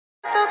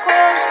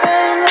I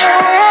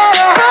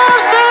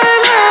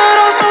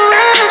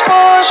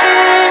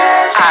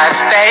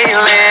stay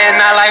lit,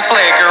 not like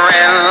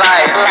flickering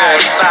lights.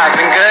 Good vibes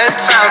and good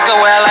times go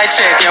well like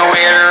chicken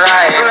with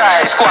rice.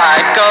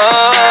 Squad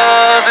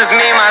goes, it's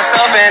me,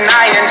 myself, and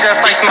I, and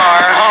just like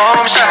smart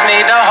homes. Trust me,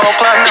 the whole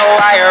club know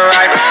I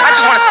arrived. I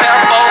just wanna step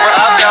over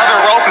up the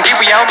other rope and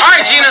people yell.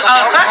 Alright, Gina,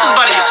 class is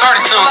about to get started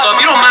soon, so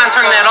if you don't mind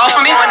turning that off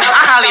for me, I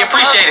highly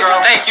appreciate it.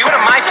 Thank you. One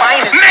of my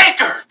finest.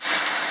 Maker!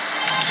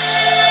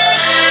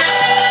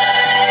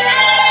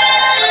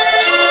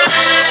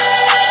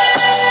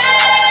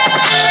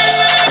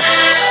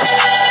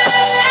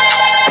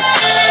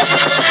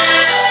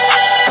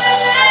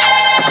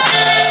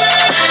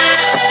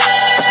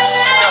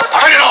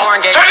 Turn it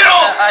off! Turn it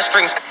off!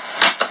 Strings.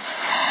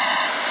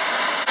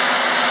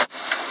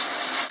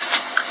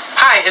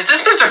 Hi, is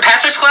this Mr.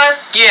 Patrick's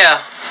class?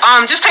 Yeah.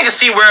 Just take a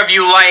seat wherever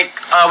you like.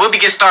 We'll be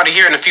getting started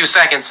here in a few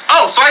seconds.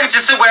 Oh, so I can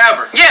just sit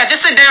wherever? Yeah,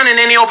 just sit down in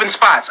any open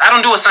spots. I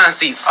don't do assigned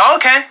seats. Oh,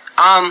 okay.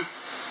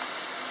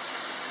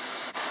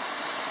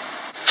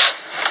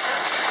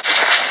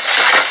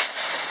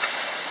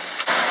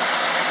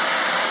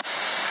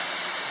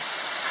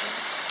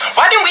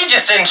 Why didn't we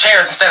just sit in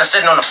chairs instead of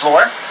sitting on the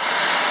floor?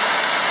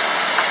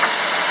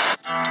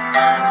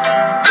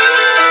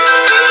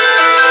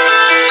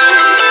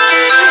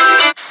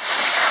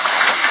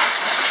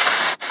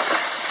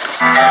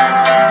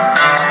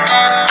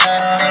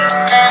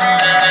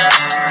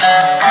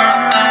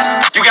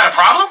 You got a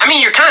problem? I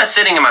mean, you're kind of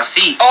sitting in my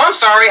seat. Oh, I'm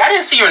sorry. I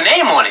didn't see your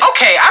name on it.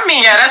 Okay, I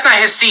mean, yeah, that's not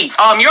his seat.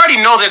 You already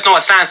know there's no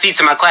assigned seats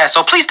in my class,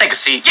 so please take a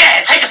seat.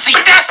 Yeah, take a seat.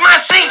 But that's my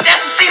seat.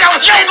 That's the seat I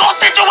was sitting. Go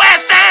sit your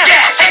ass down.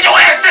 Yeah, sit your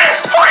ass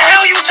down. Who the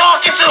hell you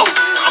talking to?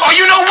 Oh,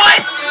 you know what?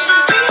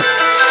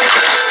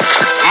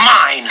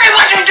 Mine. Hey,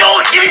 what you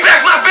doing? Give me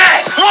back my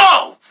bag.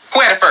 Whoa. Who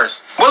had it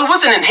first? Well, it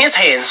wasn't in his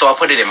hand, so I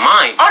put it in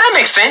mine. Oh, that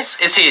makes sense.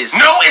 It's his.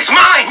 No, it's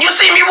mine. You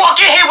see me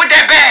walk in here with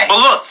that bag. But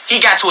look,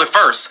 he got to it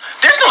first.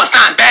 There's no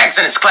assigned bags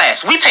in his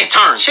class. We take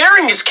turns.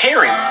 Sharing is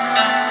caring.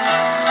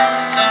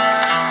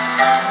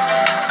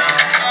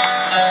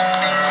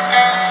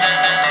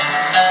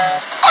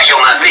 Oh, you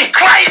must be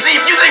crazy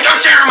if you think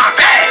I'm sharing my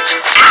bag.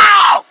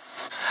 Ow!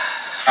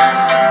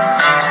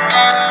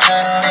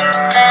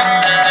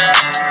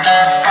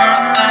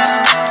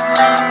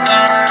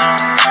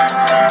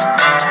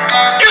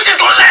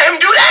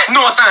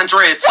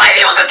 Dreads. Wait,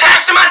 he was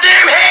attached to my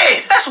damn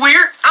head! That's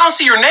weird. I don't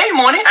see your name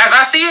on it. As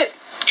I see it,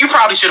 you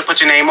probably should have put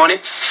your name on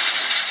it.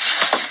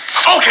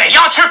 Okay,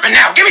 y'all tripping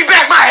now. Give me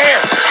back my hair.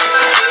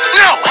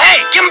 No,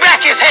 hey, give him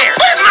back his hair.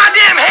 Where's my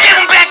damn hair?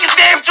 Give him back his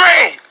damn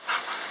dread.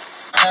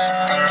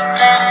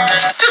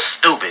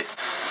 Just stupid.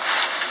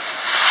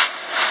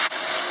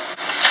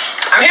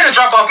 I'm here to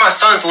drop off my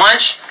son's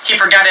lunch. He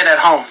forgot it at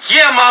home.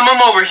 Yeah, Mom, I'm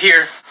over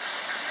here.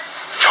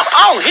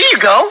 Oh, here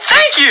you go.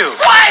 Thank you.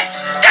 What?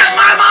 That's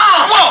my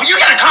mom. Whoa, you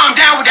gotta calm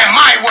down with that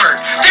my word.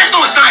 There's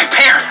no assigned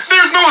parents.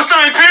 There's no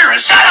assigned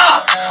parents. Shut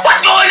up.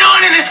 What's going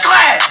on in this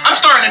class? I'm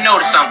starting to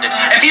notice something.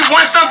 If he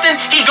wants something,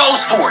 he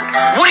goes for it.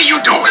 What are you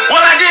doing?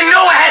 Well, I didn't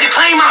know I had to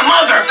claim my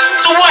mother.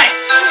 So what?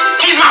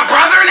 He's my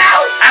brother now?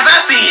 As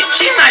I see it,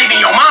 she's not even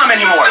your mom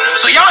anymore.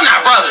 So y'all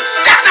not brothers.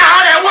 That's not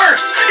how that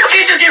works. You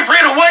can't just get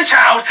rid of one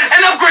child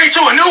and upgrade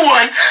to a new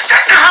one.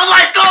 That's not how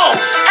life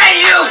goes.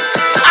 Hey, you.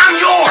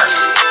 I'm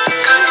yours.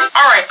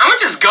 Alright, I'ma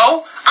just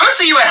go. I'ma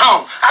see you at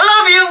home. I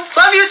love you.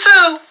 Love you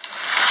too.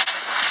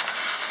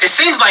 It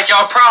seems like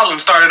y'all problem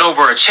started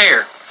over a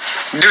chair.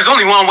 There's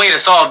only one way to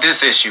solve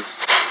this issue.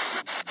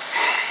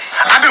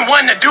 I've been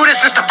wanting to do this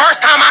since the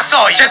first time I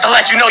saw you. Just to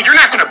let you know, you're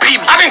not gonna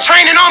beat me. I've been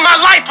training all my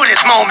life for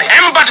this moment. And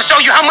I'm about to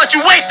show you how much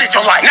you wasted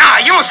your life.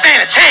 Nah, you don't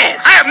stand a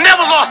chance. I have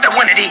never lost at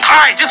one of these.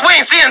 Alright, just wait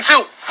and see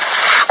until...